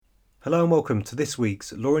Hello and welcome to this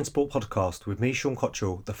week's Law in Sport podcast with me, Sean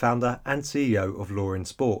Cottrell, the founder and CEO of Law in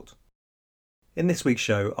Sport. In this week's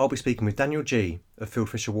show, I'll be speaking with Daniel G of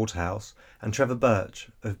Fieldfisher Waterhouse and Trevor Birch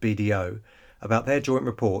of BDO about their joint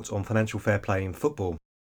report on financial fair play in football.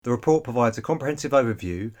 The report provides a comprehensive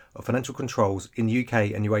overview of financial controls in the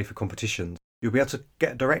UK and UEFA competitions. You'll be able to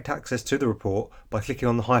get direct access to the report by clicking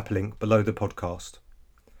on the hyperlink below the podcast.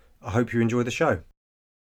 I hope you enjoy the show.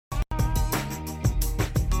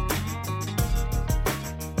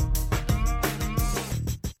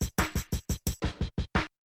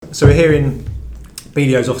 So we're here in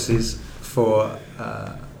BDO's offices for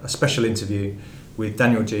a special interview with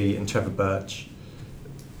Daniel G and Trevor Birch.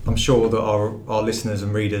 I'm sure that our listeners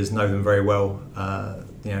and readers know them very well.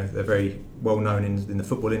 They're very well known in the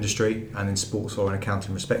football industry and in sports law and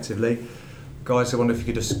accounting respectively. Guys, I wonder if you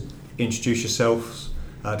could just introduce yourselves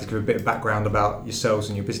to give a bit of background about yourselves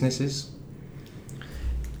and your businesses.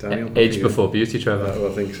 Daniel, Age before beauty, Trevor.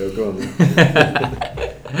 I think so. Go on then.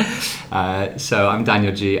 So I'm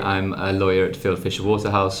Daniel G. I'm a lawyer at Fieldfisher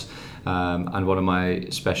Waterhouse, and one of my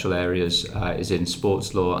special areas is in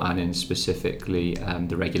sports law and in specifically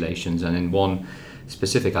the regulations. And in one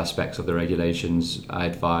specific aspect of the regulations, I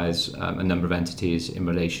advise a number of entities in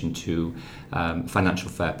relation to financial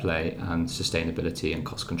fair play and sustainability and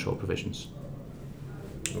cost control provisions.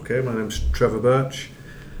 Okay, my name's Trevor Birch.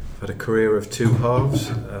 I've had a career of two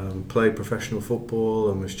halves, played professional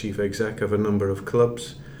football and was chief exec of a number of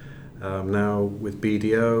clubs. Now with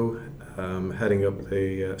BDO, heading up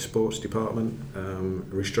the sports department,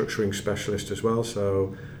 restructuring specialist as well,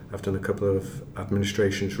 so I've done a couple of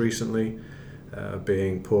administrations recently,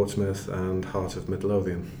 being Portsmouth and Heart of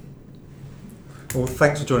Midlothian. Well,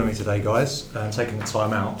 thanks for joining me today, guys, and taking the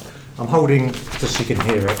time out. I'm holding, just so you can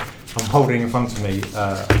hear it, I'm holding in front of me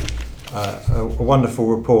a wonderful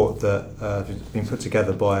report that has been put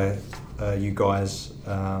together by you guys,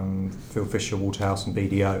 Fieldfisher, Waterhouse and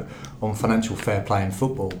BDO, on financial fair play in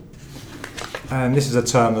football. And this is a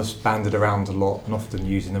term that's banded around a lot and often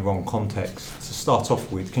used in the wrong context. To start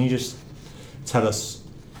off with, can you just tell us,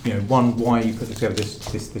 why you put together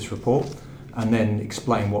this report, and then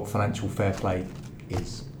explain what financial fair play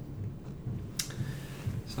is?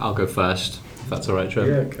 So I'll go first, if that's all right,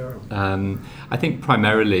 Trevor. Yeah, Carol. I think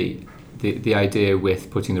primarily the idea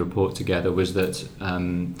with putting the report together was that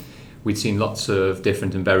we'd seen lots of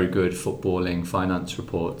different and very good footballing finance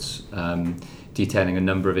reports detailing a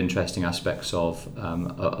number of interesting aspects of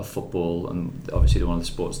football, and obviously one of the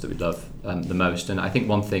sports that we love the most. And I think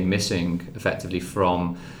one thing missing effectively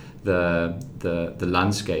from the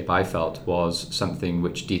landscape, I felt, was something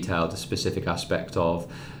which detailed a specific aspect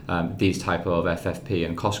of these type of FFP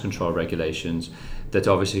and cost control regulations that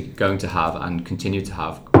are obviously going to have and continue to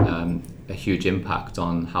have a huge impact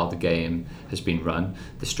on how the game has been run,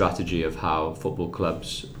 the strategy of how football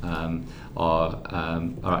clubs are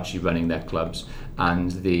actually running their clubs,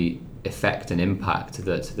 and the effect and impact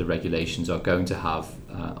that the regulations are going to have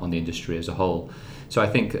on the industry as a whole. So I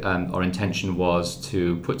think our intention was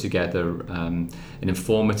to put together an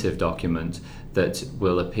informative document that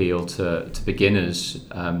will appeal to beginners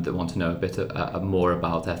that want to know a bit more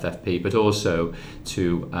about FFP, but also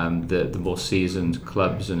to the more seasoned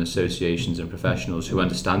clubs and associations and professionals who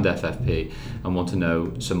understand FFP and want to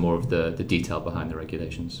know some more of the detail behind the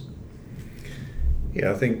regulations.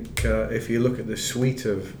 Yeah, I think if you look at the suite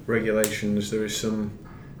of regulations, there is some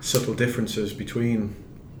subtle differences between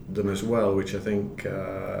them as well, which I think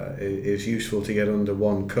is useful to get under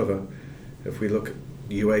one cover. If we look at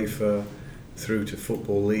UEFA through to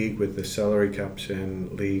Football League with the salary caps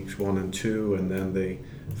in Leagues 1 and 2, and then the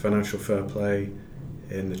financial fair play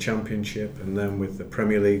in the Championship, and then with the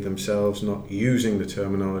Premier League themselves not using the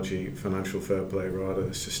terminology financial fair play, rather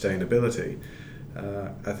sustainability,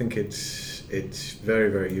 I think it's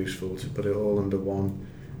very, very useful to put it all under one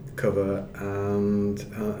cover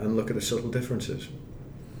and look at the subtle differences.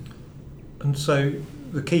 And so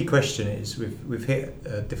the key question is, we've hit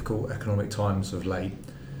difficult economic times of late,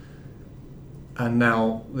 and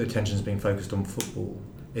now the attention's been focused on football.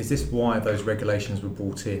 Is this why those regulations were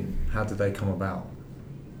brought in? How did they come about?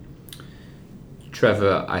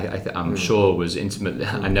 Trevor, I'm sure was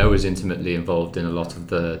intimately involved in a lot of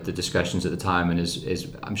the discussions at the time, and is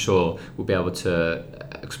I'm sure will be able to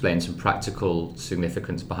explain some practical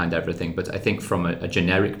significance behind everything. But I think from a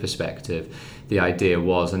generic perspective, the idea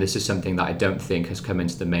was, and this is something that I don't think has come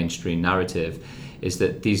into the mainstream narrative, is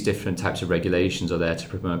that these different types of regulations are there to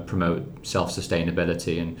promote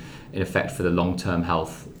self-sustainability and, in effect, for the long-term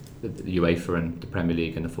health that the UEFA and the Premier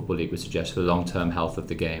League and the Football League would suggest, for the long-term health of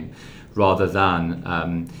the game, rather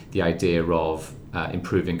than the idea of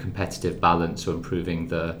improving competitive balance or improving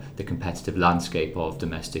the competitive landscape of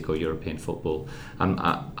domestic or European football. I'm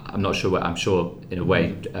not sure. I'm sure in a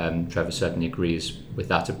way Trevor certainly agrees with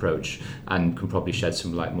that approach and can probably shed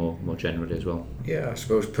some light more generally as well. Yeah, I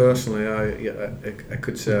suppose personally, I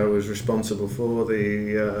could say I was responsible for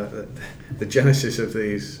the genesis of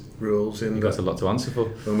these rules. You got a lot to answer for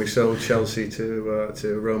when we sold Chelsea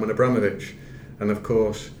to Roman Abramovich, and of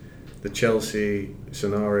course the Chelsea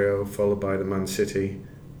scenario followed by the Man City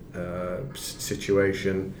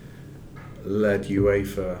situation led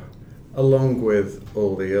UEFA, along with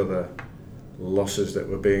all the other losses that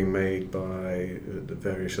were being made by the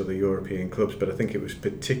various other European clubs, but I think it was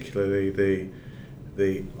particularly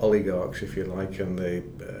the oligarchs, if you like, and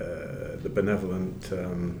the benevolent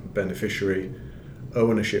beneficiary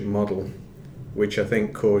ownership model, which I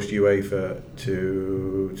think caused UEFA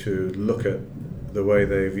to look at the way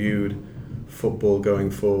they viewed football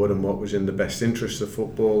going forward and what was in the best interests of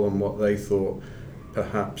football and what they thought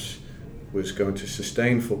perhaps was going to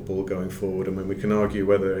sustain football going forward. I mean, we can argue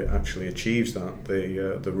whether it actually achieves that,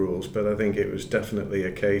 the rules, but I think it was definitely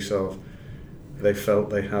a case of they felt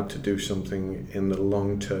they had to do something in the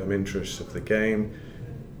long-term interests of the game,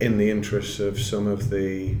 in the interests of some of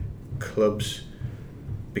the clubs,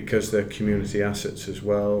 because they're community assets as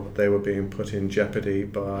well. They were being put in jeopardy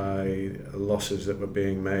by losses that were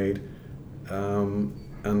being made. And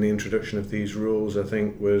the introduction of these rules, I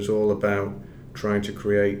think, was all about trying to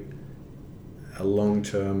create a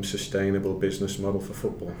long-term sustainable business model for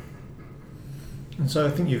football. And so I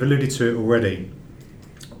think you've alluded to it already.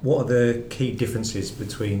 What are the key differences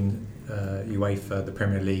between UEFA, the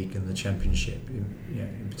Premier League and the Championship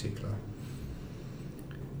in particular?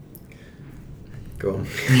 Go on.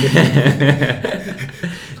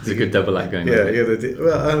 It's a good double act going on.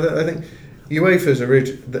 Well, I think UEFA's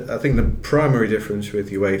I think the primary difference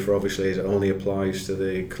with UEFA obviously is it only applies to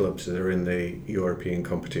the clubs that are in the European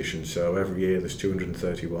competition. So every year there's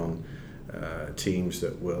 231 teams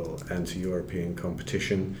that will enter European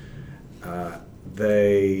competition.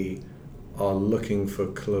 They are looking for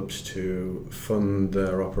clubs to fund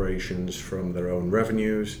their operations from their own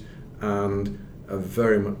revenues and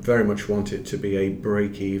very much want it to be a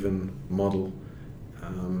break-even model,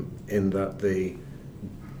 in that the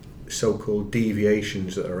so-called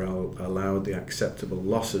deviations that are allowed, the acceptable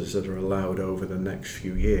losses that are allowed over the next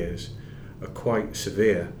few years are quite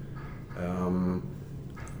severe.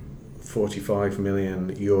 45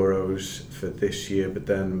 million euros for this year, but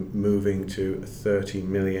then moving to 30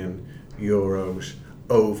 million euros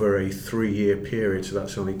over a 3-year period, so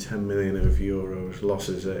that's only 10 million of euros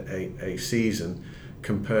losses a season,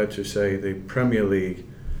 compared to, say, the Premier League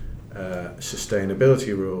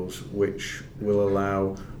sustainability rules, which will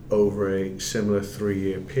allow over a similar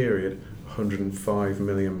 3-year period £105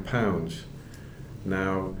 million.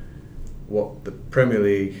 Now, what the Premier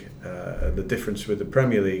League, the difference with the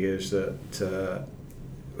Premier League is that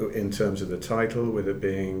in terms of the title, with it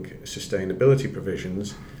being sustainability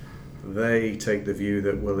provisions, they take the view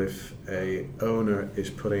that, well, if a owner is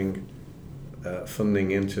putting funding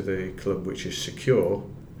into the club which is secure,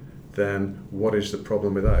 then what is the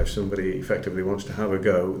problem with that? If somebody effectively wants to have a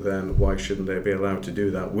go, then why shouldn't they be allowed to do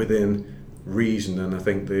that within reason? And I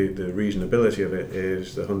think the reasonability of it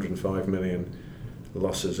is the 105 million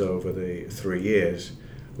losses over the 3 years,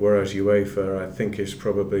 whereas UEFA, I think, is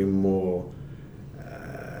probably more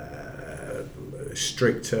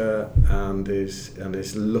stricter and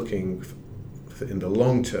is looking in the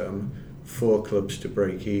long term for clubs to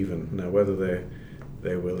break even. Now, whether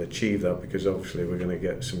they will achieve that, because obviously we're going to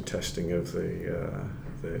get some testing of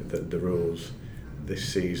the rules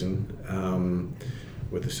this season,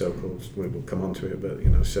 with the so-called, we will come on to it,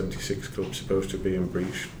 but 76 clubs supposed to be in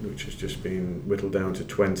breach, which has just been whittled down to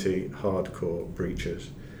 20 hardcore breaches.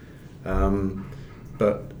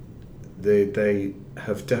 But they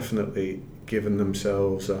have definitely given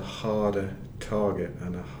themselves a harder target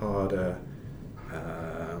and a harder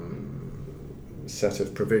set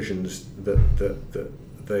of provisions that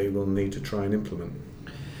they will need to try and implement.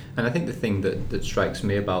 And I think the thing that strikes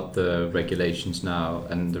me about the regulations now,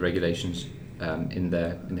 and the regulations in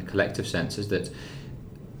the collective sense, is that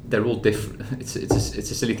they're all different. It's a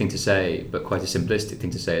silly thing to say, but quite a simplistic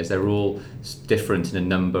thing to say, is they're all different in a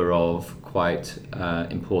number of quite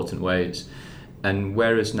important ways. And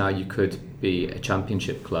whereas now you could be a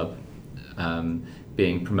Championship club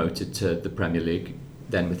being promoted to the Premier League,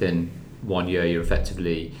 then within 1 year you're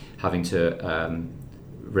effectively having to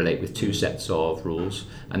relate with two sets of rules,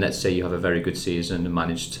 and let's say you have a very good season and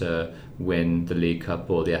manage to win the League Cup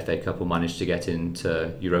or the FA Cup or manage to get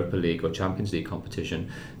into Europa League or Champions League competition,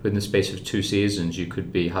 within the space of 2 seasons you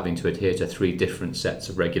could be having to adhere to 3 different sets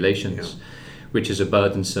of regulations, which is a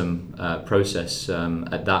burdensome process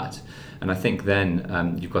at that. And I think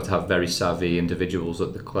then you've got to have very savvy individuals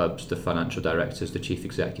at the clubs, the financial directors, the chief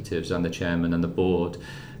executives and the chairman and the board,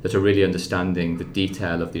 that are really understanding the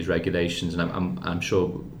detail of these regulations. And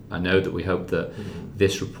I know that we hope that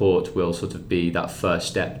this report will sort of be that first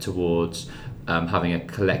step towards having a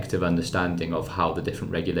collective understanding of how the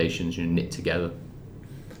different regulations knit together.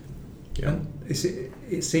 Yeah.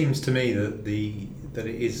 It seems to me that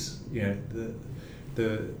it is,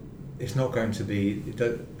 it's not going to be.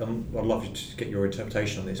 I'd love you to get your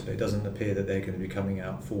interpretation on this, but it doesn't appear that they're going to be coming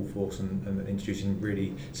out full force and introducing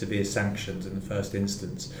really severe sanctions in the first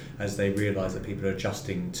instance, as they realise that people are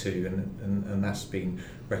adjusting to, and that's been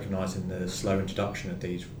recognised in the slow introduction of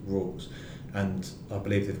these rules. And I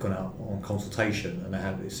believe they've gone out on consultation, and they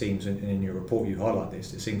have. It seems in your report you highlight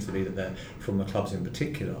this. It seems to be that they're, from the clubs in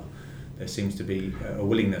particular, there seems to be a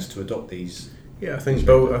willingness to adopt these. Yeah, I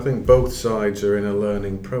think both sides are in a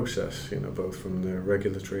learning process, both from the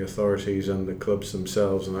regulatory authorities and the clubs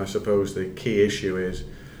themselves. And I suppose the key issue is,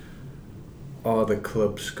 are the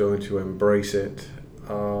clubs going to embrace it?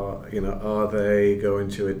 Are they going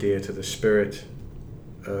to adhere to the spirit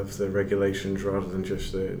of the regulations rather than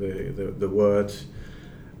just the words?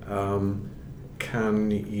 Can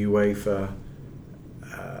UEFA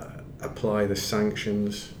apply the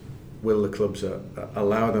sanctions? Will the clubs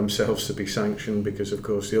allow themselves to be sanctioned? Because of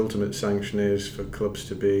course the ultimate sanction is for clubs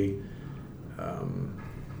to be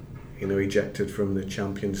ejected from the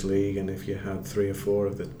Champions League, and if you had 3 or 4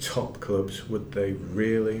 of the top clubs, would they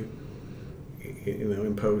really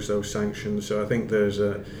impose those sanctions? So I think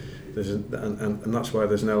and that's why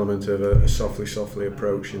there's an element of a softly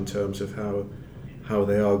approach in terms of how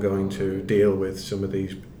they are going to deal with some of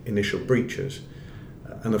these initial breaches.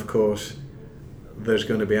 And of course there's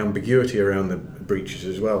going to be ambiguity around the breaches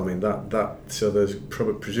as well. I mean so there's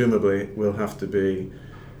presumably will have to be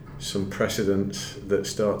some precedents that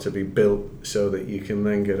start to be built so that you can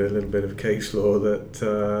then get a little bit of case law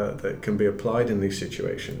that can be applied in these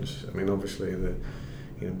situations. I mean, obviously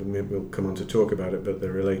we'll come on to talk about it, but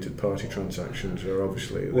the related party transactions are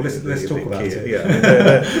obviously let's talk about it. Yeah,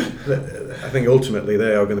 I think ultimately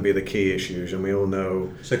they are going to be the key issues, and we all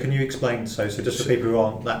know. So can you explain? So just for people who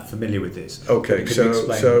aren't that familiar with this. Okay,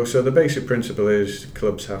 so the basic principle is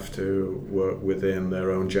clubs have to work within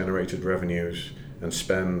their own generated revenues and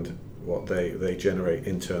spend what they generate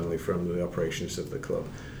internally from the operations of the club.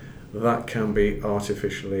 That can be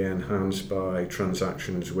artificially enhanced by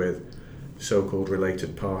transactions with so-called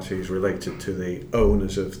related parties related to the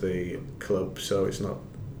owners of the club. So it's not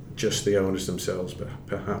just the owners themselves, but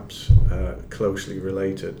perhaps closely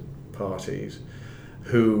related parties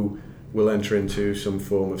who will enter into some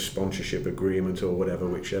form of sponsorship agreement or whatever,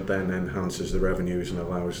 which then enhances the revenues and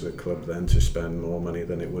allows the club then to spend more money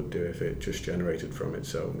than it would do if it just generated from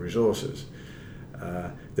its own resources.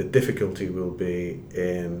 The difficulty will be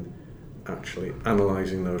in actually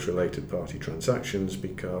analysing those related party transactions,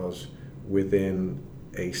 because within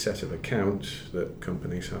a set of accounts that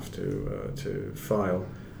companies have to file,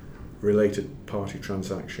 related party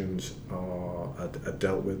transactions are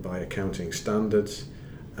dealt with by accounting standards,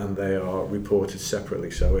 and they are reported separately.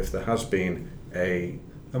 So if there has been a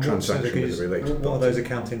transaction with a related party, what are those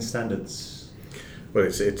accounting standards? Well,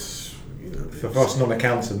 it's for us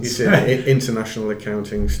non-accountants. It's international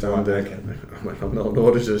accounting standard. Right, okay. I'm not an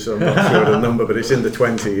auditor, so I'm not sure of the number, but it's in the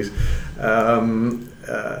 20s.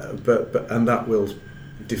 And that will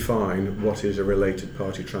define what is a related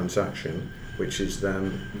party transaction, which is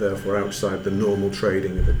then therefore outside the normal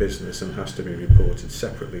trading of the business and has to be reported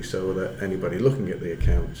separately, so that anybody looking at the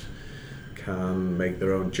accounts can make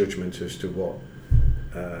their own judgment as to what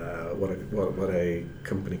a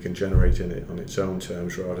company can generate in it on its own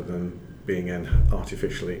terms, rather than being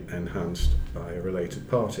artificially enhanced by a related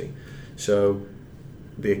party. So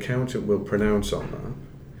the accountant will pronounce on that.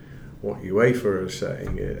 What UEFA are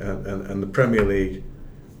saying, and the Premier League,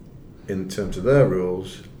 in terms of their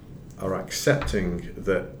rules, are accepting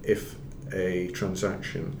that if a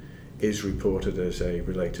transaction is reported as a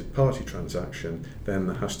related party transaction, then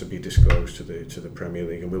that has to be disclosed to the Premier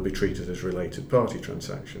League and will be treated as related party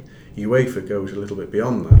transaction. UEFA goes a little bit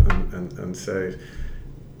beyond that and says,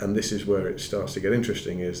 and this is where it starts to get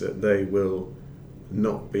interesting, is that they will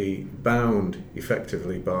not be bound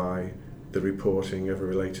effectively by the reporting of a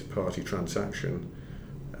related party transaction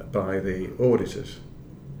by the auditors.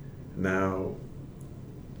 Now,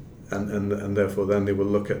 and therefore then they will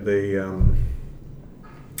look at the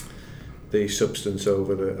substance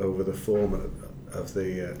over the form of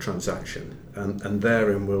the transaction, and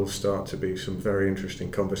therein will start to be some very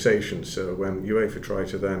interesting conversations. So when UEFA try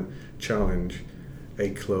to then challenge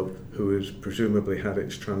a club who has presumably had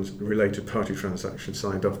its related party transaction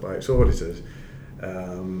signed off by its auditors,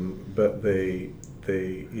 but the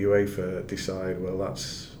UEFA decide, well,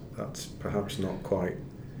 that's perhaps not quite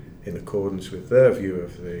in accordance with their view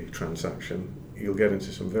of the transaction, you'll get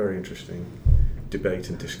into some very interesting debate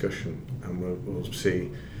and discussion, and we'll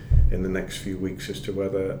see in the next few weeks as to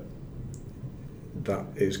whether that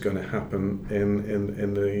is going to happen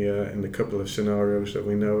in the couple of scenarios that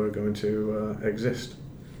we know are going to exist.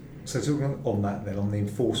 So talking on that then, on the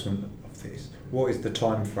enforcement of this, what is the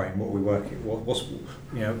time frame? What are we working? What's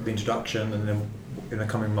the introduction, and then in the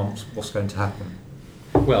coming months, what's going to happen?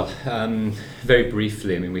 Well, very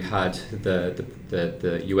briefly, I mean, we had the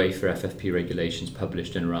UEFA FFP regulations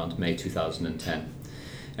published in around May 2010.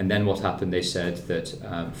 And then what happened, they said that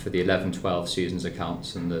for the 11-12 seasons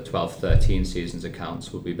accounts and the 12-13 seasons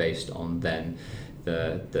accounts will be based on then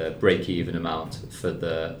the break-even amount for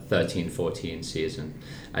the 13-14 season.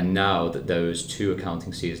 And now that those two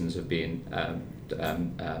accounting seasons have been,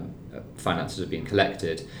 finances have been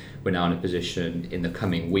collected, we're now in a position in the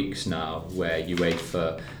coming weeks now where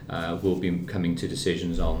UEFA will be coming to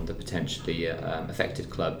decisions on the potentially affected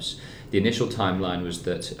clubs. The initial timeline was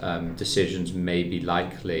that decisions may be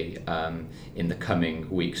likely in the coming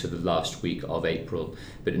weeks, or the last week of April,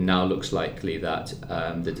 but it now looks likely that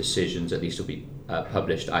the decisions at least will be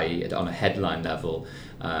published, i.e. on a headline level,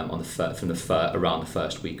 around the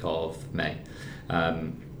first week of May.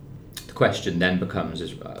 The question then becomes,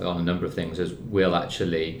 on a number of things, will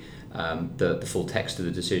actually the full text of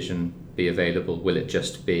the decision be available? Will it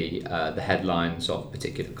just be the headlines of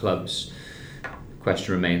particular clubs?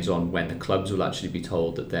 Question remains on when the clubs will actually be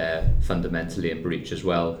told that they're fundamentally in breach as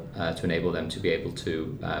well, to enable them to be able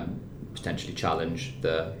to potentially challenge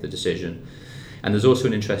the decision. And there's also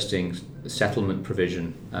an interesting settlement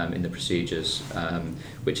provision in the procedures,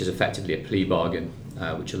 which is effectively a plea bargain,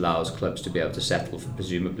 which allows clubs to be able to settle for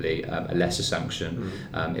presumably a lesser sanction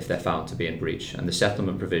if they're found to be in breach. And the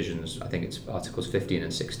settlement provisions, I think it's Articles 15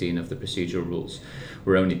 and 16 of the procedural rules,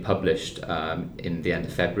 were only published in the end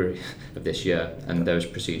of February of this year, and those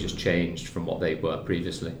procedures changed from what they were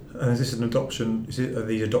previously. And is this an adoption? Are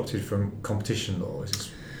these adopted from competition law? Is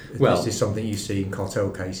this something you see in cartel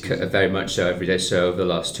cases? Very much so every day. So over the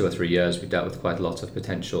last 2 or 3 years, we've dealt with quite a lot of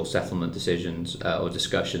potential settlement decisions or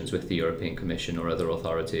discussions with the European Commission or other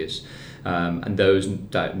authorities. And those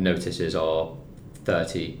notices are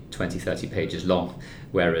 30 pages long,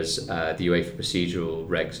 whereas the UEFA procedural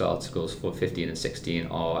regs articles for 15 and 16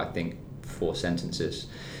 are, I think, 4 sentences.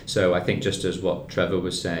 So I think, just as what Trevor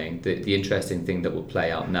was saying, the interesting thing that will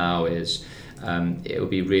play out now is it will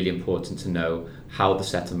be really important to know how the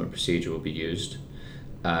settlement procedure will be used,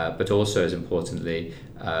 but also, as importantly,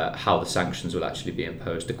 how the sanctions will actually be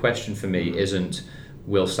imposed. The question for me isn't,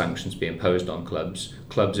 will sanctions be imposed on clubs?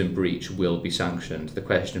 Clubs in breach will be sanctioned. The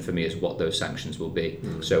question for me is what those sanctions will be.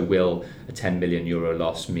 So will a €10 million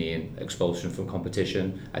loss mean expulsion from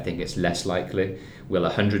competition? I think it's less likely. Will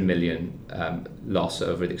a €100 million loss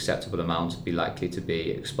over the acceptable amount be likely to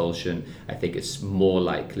be expulsion? I think it's more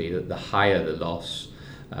likely that the higher the loss,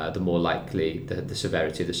 the more likely the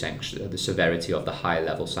severity of the sanction, the severity of the high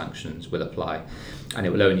level sanctions will apply. And it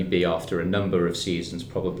will only be after a number of seasons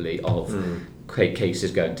probably of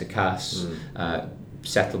cases going to CAS,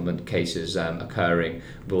 settlement cases occurring,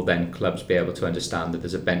 will then clubs be able to understand that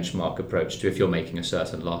there's a benchmark approach to, if you're making a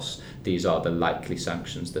certain loss, these are the likely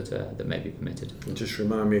sanctions that may be permitted. And just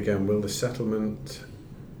remind me again, will the settlement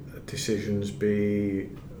decisions be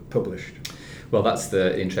published? Well, that's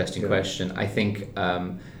the interesting question. I think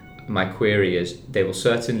my query is they will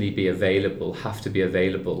certainly be available, have to be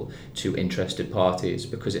available to interested parties,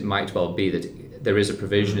 because it might well be that there is a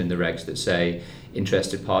provision in the regs that say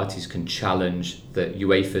interested parties can challenge the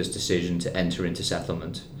UEFA's decision to enter into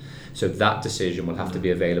settlement. So that decision will have to be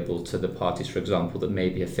available to the parties, for example, that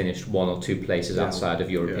maybe have finished 1 or 2 places outside of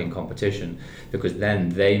European competition, because then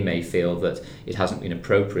they may feel that it hasn't been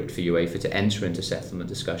appropriate for UEFA to enter into settlement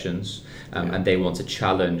discussions, and they want to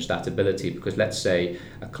challenge that ability, because let's say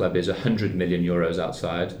a club is €100 million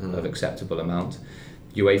outside of acceptable amount.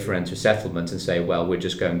 UEFA enter settlement and say, well, we're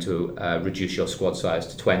just going to reduce your squad size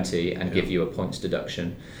to 20 and give you a points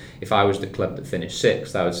deduction. if I was the club that finished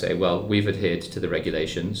sixth, I would say, well, we've adhered to the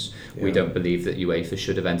regulations. We Yeah. don't believe that UEFA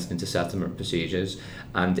should have entered into settlement procedures.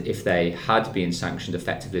 And if they had been sanctioned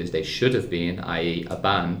effectively as they should have been, i.e. a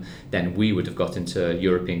ban, then we would have got into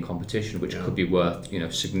European competition, which Yeah. could be worth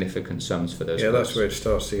significant sums for those Yeah, clubs. that's where it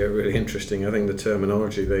starts to get really interesting. I think the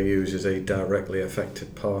terminology they use is a directly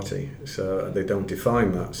affected party, so they don't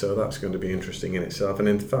define that, so that's going to be interesting in itself. And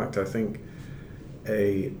in fact, I think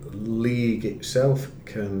a league itself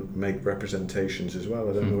can make representations as well.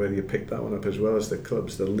 I don't know whether you picked that one up as well as the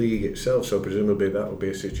clubs, the league itself, so presumably that will be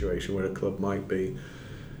a situation where a club might be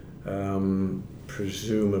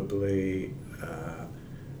presumably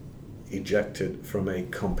ejected from a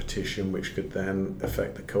competition, which could then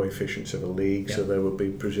affect the coefficients of a league. Yeah. So there would be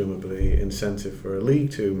presumably incentive for a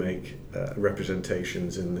league to make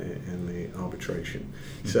representations in the arbitration.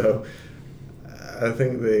 Mm-hmm. So I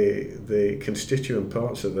think the constituent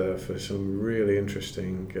parts are there for some really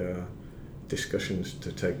interesting discussions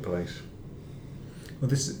to take place. Well,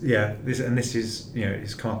 this is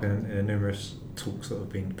it's come up in numerous talks that have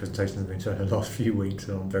been presentations that have been done in the last few weeks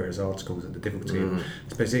on various articles at the difficulty.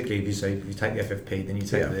 Specifically, if you take the FFP, then you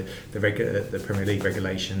take the Premier League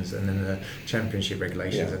regulations and then the Championship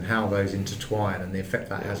regulations, and how those intertwine and the effect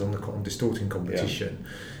that has on distorting competition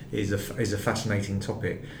is a fascinating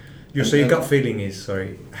topic. Your gut feeling is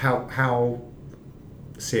how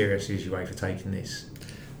serious is UEFA taking this?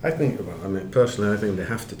 Personally, I think they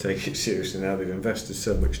have to take it seriously now. They've invested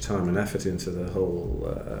so much time and effort into the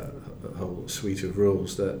whole suite of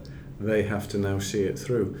rules that they have to now see it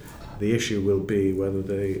through. The issue will be whether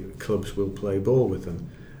the clubs will play ball with them,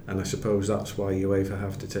 and I suppose that's why UEFA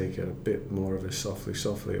have to take a bit more of a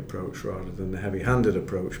softly approach rather than the heavy-handed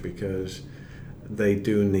approach, because they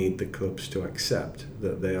do need the clubs to accept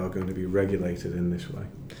that they are going to be regulated in this way.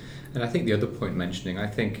 And I think the other point mentioning, I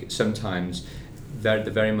think sometimes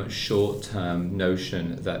the very much short-term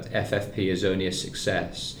notion that FFP is only a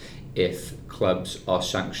success if clubs are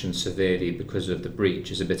sanctioned severely because of the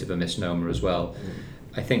breach is a bit of a misnomer as well.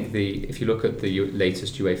 I think if you look at the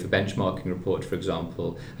latest UEFA benchmarking report, for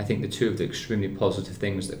example, I think the two of the extremely positive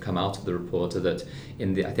things that come out of the report are that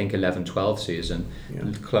in the 11-12 season,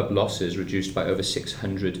 club losses reduced by over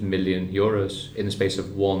 600 million euros in the space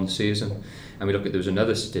of one season. And there was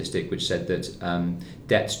another statistic which said that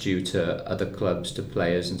debts due to other clubs, to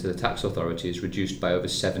players and to the tax authorities reduced by over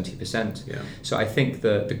 70%. Yeah. So I think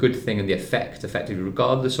the good thing and the effectively,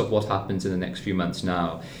 regardless of what happens in the next few months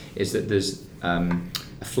now, is that there's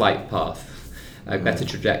a flight path, a better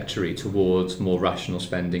trajectory towards more rational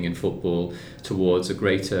spending in football, towards a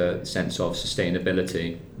greater sense of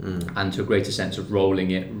sustainability, and to a greater sense of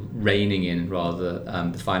reining in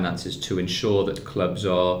the finances to ensure that clubs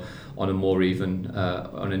are on a more even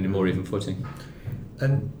footing.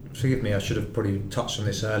 And forgive me, I should have probably touched on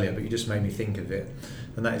this earlier, but you just made me think of it,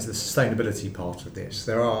 and that is the sustainability part of this.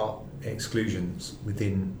 There are exclusions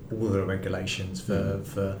within all the regulations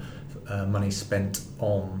for money spent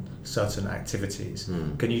on certain activities.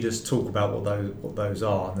 Can you just talk about what those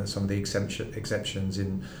are, and then some of the exceptions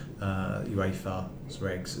in UEFA's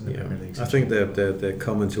regs and the Premier League? I think they're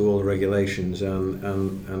common to all the regulations,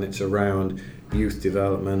 and it's around youth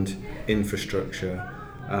development, infrastructure,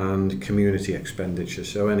 and community expenditure.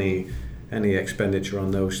 So any expenditure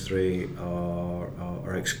on those three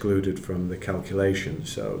are excluded from the calculation.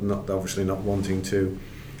 So obviously not wanting to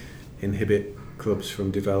inhibit clubs from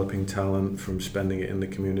developing talent, from spending it in the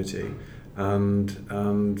community, and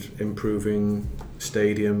improving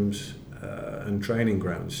stadiums and training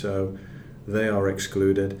grounds. So they are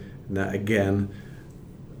excluded. Now again,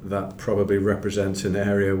 that probably represents an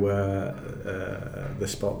area where the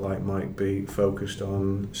spotlight might be focused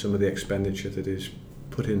on some of the expenditure that is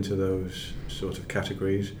put into those sort of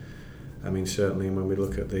categories. I mean, certainly when we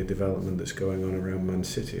look at the development that's going on around Man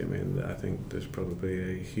City, I mean, I think there's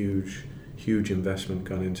probably a huge investment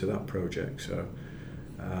gone into that project. So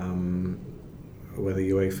whether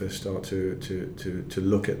UEFA start to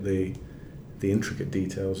look at the intricate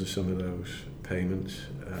details of some of those payments,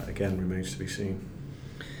 again, remains to be seen.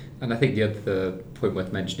 And I think the other point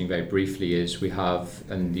worth mentioning very briefly is we have,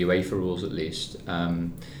 in the UEFA rules at least,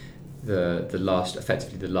 the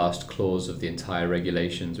last clause of the entire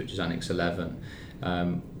regulations, which is Annex 11,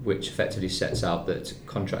 which effectively sets out that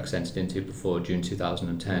contracts entered into before June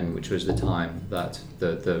 2010, which was the time that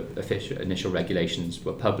the initial regulations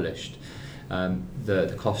were published,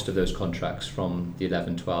 the cost of those contracts from the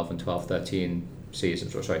 11-12 and 12-13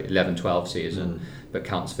 seasons, 11-12 season, but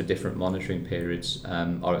counts for different monitoring periods,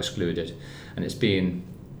 are excluded, and it's been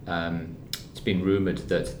rumoured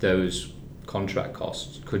that those contract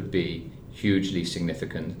costs could be hugely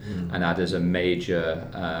significant and add as a major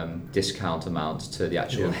discount amount to the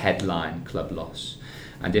actual headline club loss.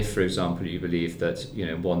 And if, for example, you believe that, you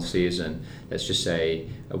know, one season, let's just say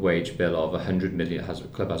a wage bill of 100 million, a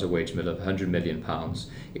club has a wage bill of 100 million pounds,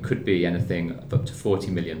 it could be anything up to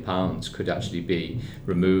 40 million pounds could actually be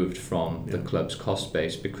removed from the club's cost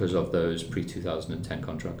base because of those pre-2010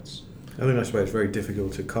 contracts. I think that's why it's very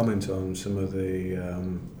difficult to comment on some of the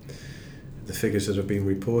figures that have been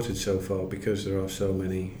reported so far, because there are so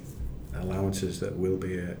many allowances that will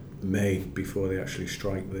be made before they actually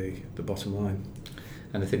strike the bottom line.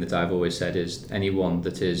 And the thing that I've always said is anyone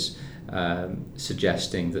that is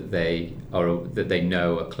suggesting that they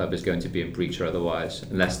know a club is going to be in breach or otherwise,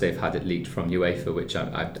 unless they've had it leaked from UEFA, which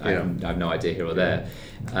I have no idea here or there,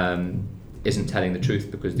 isn't telling the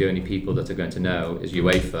truth, because the only people that are going to know is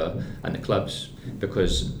UEFA and the clubs,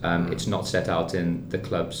 because it's not set out in the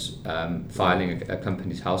clubs filing a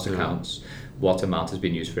company's house accounts what amount has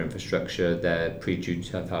been used for infrastructure, their pre-June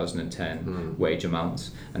 2010 wage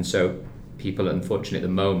amounts, and so people, unfortunately, at the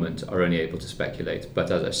moment are only able to speculate. But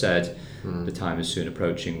as I said, the time is soon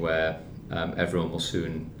approaching where everyone will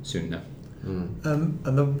soon know. And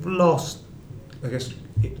the last, I guess,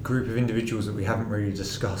 group of individuals that we haven't really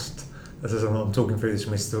discussed, as I'm talking through this,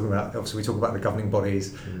 we're talking about, obviously we talk about the governing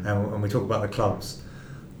bodies and we talk about the clubs,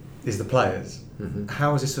 is the players.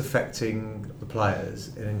 How is this affecting the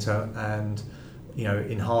players and you know,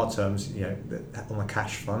 in hard terms, you know, on the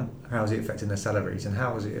cash front, how is it affecting their salaries and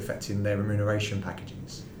how is it affecting their remuneration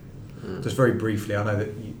packages? Just very briefly, I know that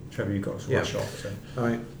Trevor, you've got to rush off. So. I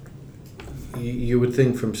mean, you would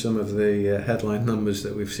think from some of the headline numbers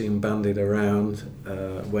that we've seen bandied around,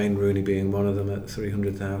 Wayne Rooney being one of them at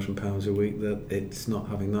 £300,000 a week, that it's not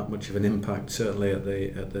having that much of an impact, certainly at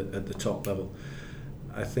the top level.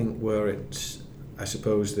 I think where it's, I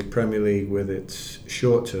suppose, the Premier League with its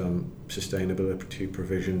short-term sustainability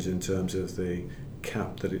provisions in terms of the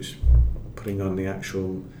cap that it's putting on the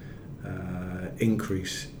actual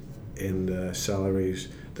increase in the salaries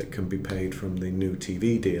that can be paid from the new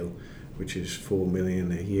TV deal, which is $4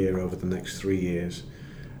 million a year over the next 3 years,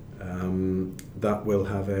 that will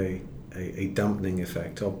have a dampening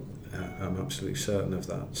effect. I'm absolutely certain of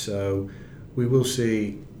that. So we will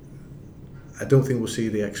see, I don't think we'll see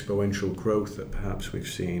the exponential growth that perhaps we've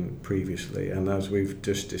seen previously. And as we've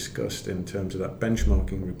just discussed in terms of that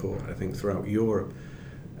benchmarking report, I think throughout Europe,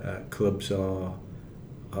 clubs are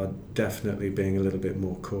definitely being a little bit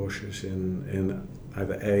more cautious in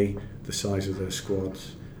either the size of their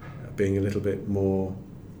squads, being a little bit more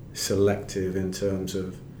selective in terms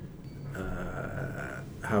of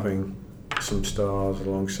having some stars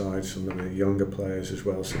alongside some of the younger players as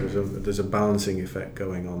well. So there's a balancing effect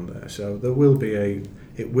going on there. So there will be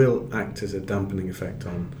it will act as a dampening effect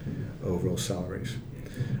on overall salaries.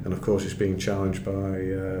 And of course, it's being challenged by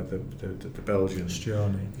the Belgian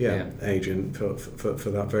agent for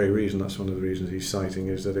that very reason. That's one of the reasons he's citing,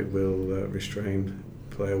 is that it will restrain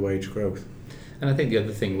player wage growth. And I think the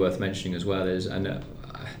other thing worth mentioning as well is, and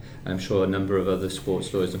I'm sure a number of other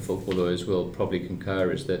sports lawyers and football lawyers will probably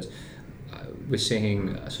concur, is that we're seeing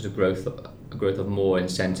a sort of growth of more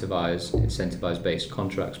incentivized based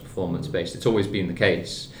contracts, performance based. It's always been the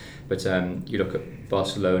case. But you look at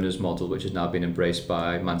Barcelona's model, which has now been embraced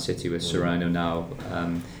by Man City, with Serrano now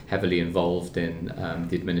heavily involved in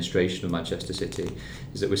the administration of Manchester City,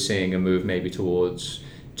 is that we're seeing a move maybe towards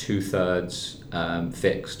 2/3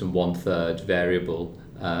 fixed and 1/3 variable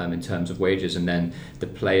in terms of wages. And then the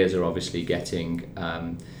players are obviously getting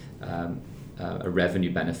a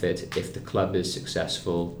revenue benefit if the club is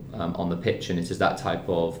successful on the pitch. And it is that type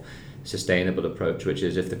of sustainable approach, which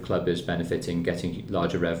is if the club is benefiting, getting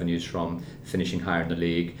larger revenues from finishing higher in the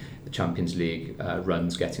league, the Champions League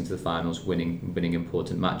runs, getting to the finals, winning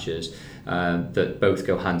important matches, that both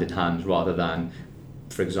go hand in hand, rather than,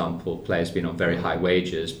 for example, players being on very high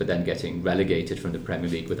wages but then getting relegated from the Premier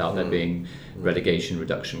League without there being relegation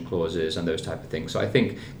reduction clauses and those type of things. So I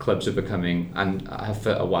think clubs are becoming, and have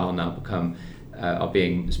for a while now become, are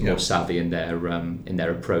being more savvy in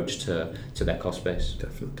their approach to their cost base.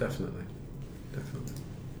 Definitely.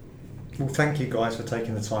 Well, thank you guys for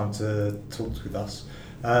taking the time to talk with us.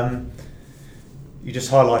 You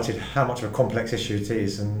just highlighted how much of a complex issue it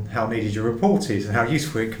is and how needed your report is and how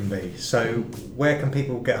useful it can be. So where can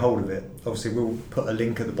people get hold of it? Obviously we'll put a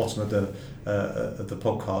link at the bottom of the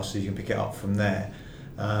podcast so you can pick it up from there.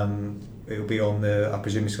 it'll be on I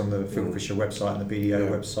presume it's on the Phil Fisher website and the BDO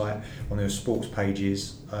website, on their sports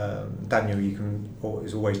pages. Daniel,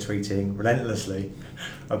 is always tweeting relentlessly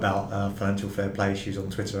about financial fair play issues on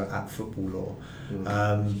Twitter at Football Law.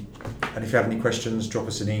 And if you have any questions, drop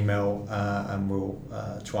us an email, and we'll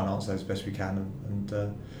try and answer those as best we can.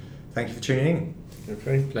 And thank you for tuning in.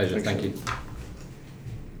 Okay. Pleasure. Thanks. Thank you.